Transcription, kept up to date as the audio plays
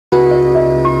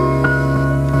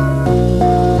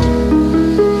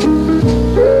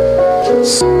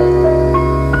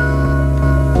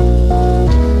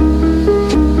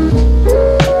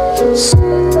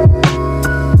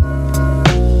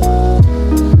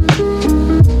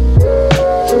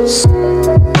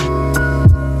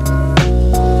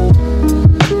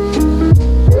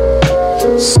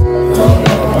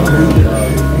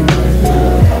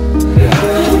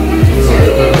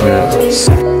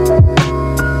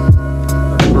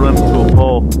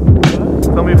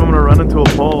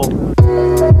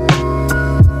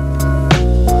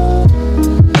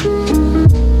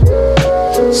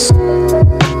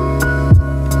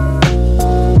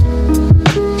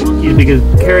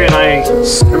Carrie and I,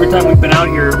 every time we've been out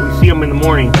here, we see them in the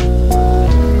morning,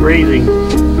 grazing.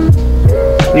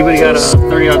 Anybody got a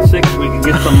 30-06? We can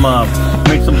get some,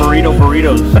 make some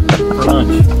burritos for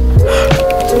lunch.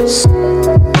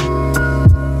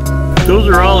 Those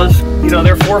are all, you know,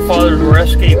 their forefathers were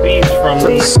escapees from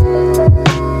the...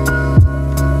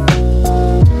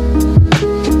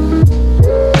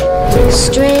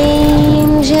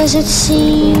 Strange as it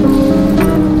seems.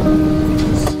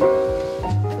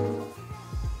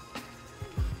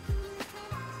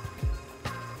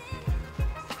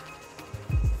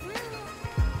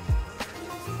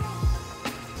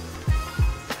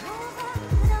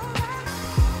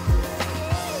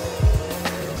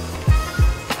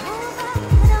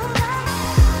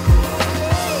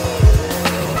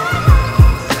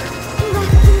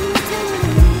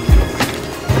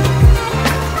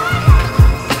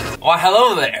 Well,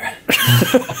 hello there.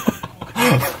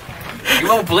 You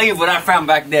won't believe what I found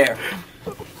back there.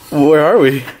 Where are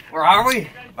we? Where are we?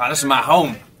 Well, this is my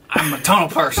home. I'm a tunnel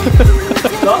person.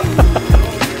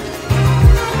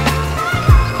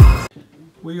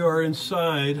 We are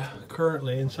inside,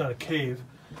 currently inside a cave.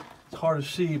 It's hard to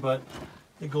see, but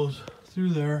it goes through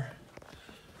there.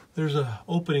 There's an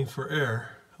opening for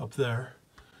air up there,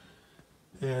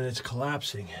 and it's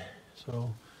collapsing.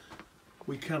 So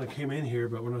we kind of came in here,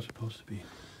 but we're not supposed to be.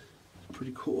 It's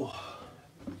pretty cool.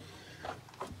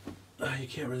 You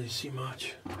can't really see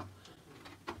much.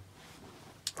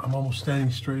 I'm almost standing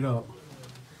straight up,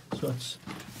 so it's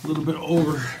a little bit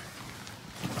over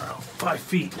 5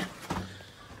 feet.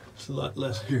 It's a lot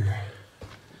less here.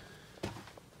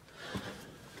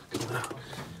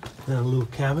 Then a little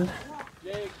cabin.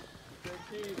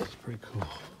 It's pretty cool.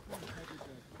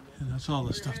 And that's all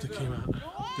the stuff that came out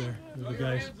there. There's the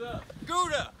guys.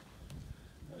 Gouda!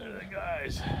 There the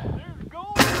guys.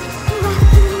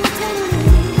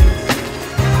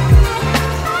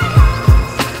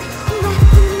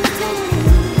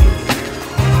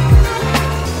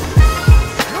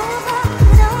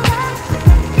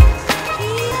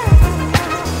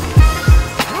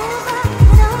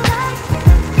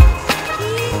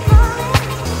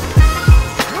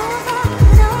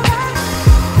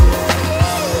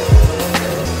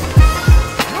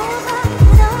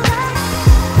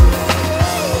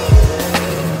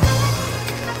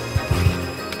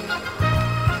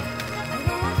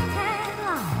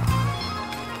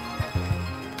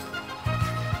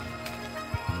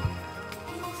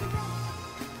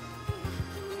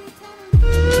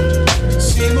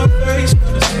 See my face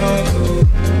when it's not you.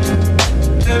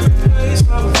 Every place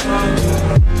I will find you.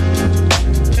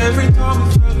 Every time we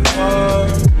fell apart,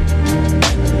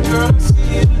 girl, I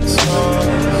see it in the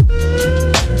stars.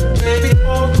 Baby,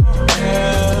 hold my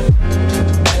hand.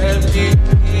 Let me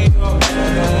be your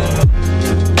man.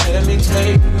 Let me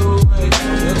take you away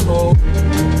from the cold.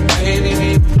 Baby,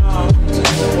 leave me out to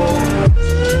the cold.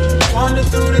 Wander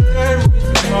through the day with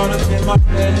you caught up in my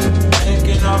head.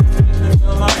 Thinking of you,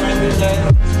 feel my brain be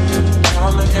dead.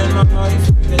 I'm in my life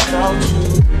without you.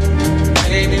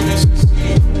 Baby, let's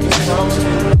see without you.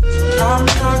 I'm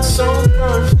not so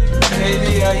perfect,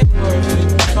 baby, are you perfect?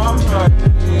 I'm right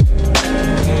here.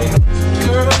 Hey,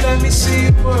 girl, let me see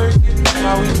you working.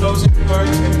 Now we closing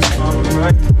curtains, I'm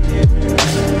right here.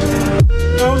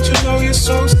 Don't you know you're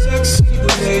so sexy, the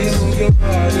way you move your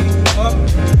body up and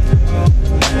down.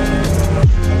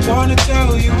 I wanna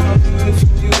tell you how beautiful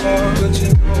you are, but you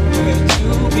know where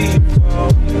to be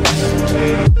found.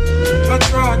 Hey, I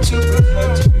try to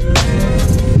protect you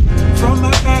from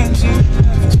my hands you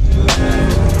left to.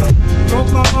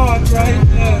 Broke my heart right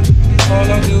there. All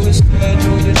I do is stare,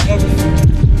 know you never.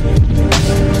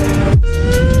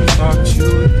 I thought you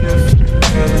were different,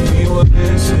 telling me what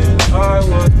missing, I was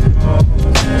wrong.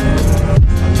 I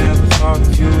never thought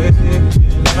of you addicted.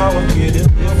 Now I'm getting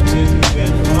lifted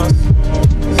in my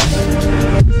songs.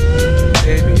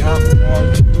 Baby, I'm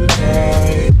about to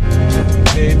die.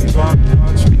 Baby,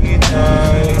 watch me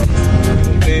die.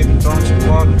 Baby, don't you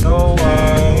wanna know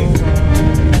why?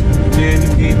 Baby,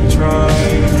 keep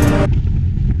trying.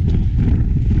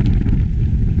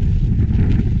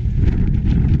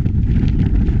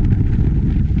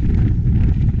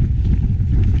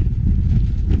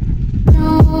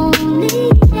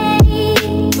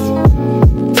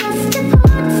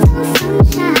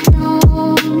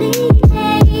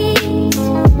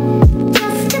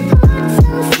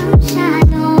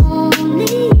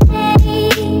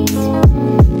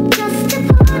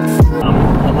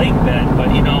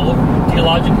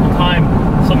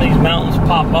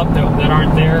 Up that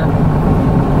aren't there,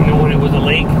 you know, when it was a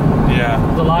lake. Yeah.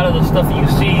 A lot of the stuff that you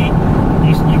see,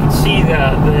 you can see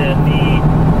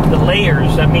the the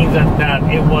layers, that means that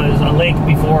it was a lake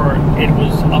before it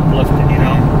was uplifted, you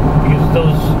know, because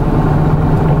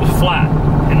it was flat,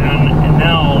 and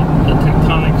now the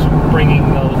tectonics bringing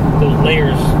those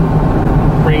layers,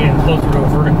 bringing it closer to a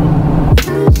vertical.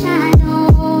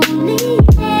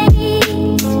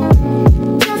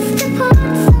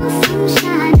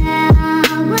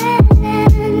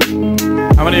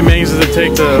 How many mains does it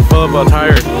take to fill up a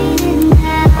tire?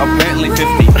 Apparently 50.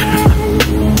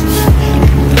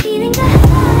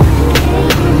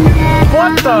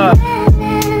 What the?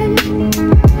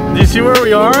 Do you see where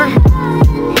we are?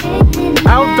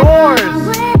 Outdoors!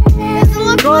 Does it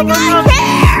look like I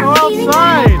care? Go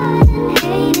outside!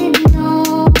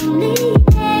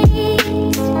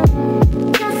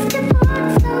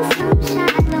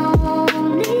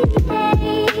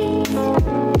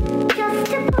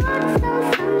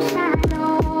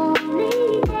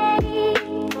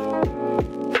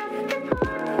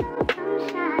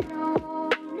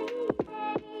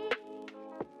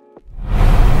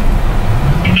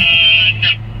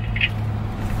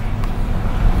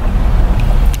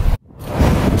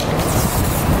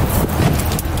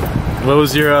 What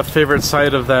was your favorite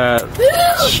side of that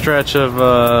stretch of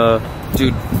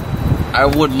Dude, I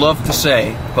would love to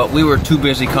say, but we were too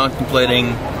busy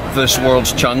contemplating this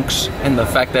world's chunks and the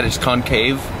fact that it's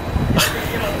concave.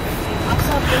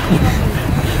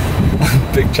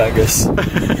 Big chungus.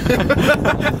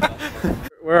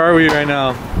 Where are we right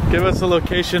now? Give us a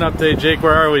location update, Jake.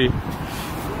 Where are we?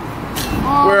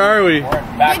 Where are we?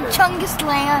 Big Chungus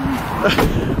land.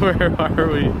 Where are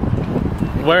we?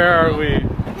 Where are we?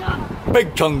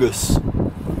 Big chungus.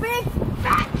 Big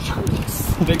fat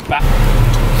Chungus. Big fat.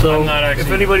 So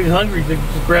if anybody's hungry, they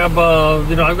just grab,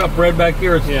 you know, I've got bread back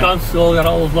here. It's done still. Got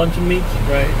all those luncheon meats.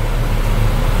 Right.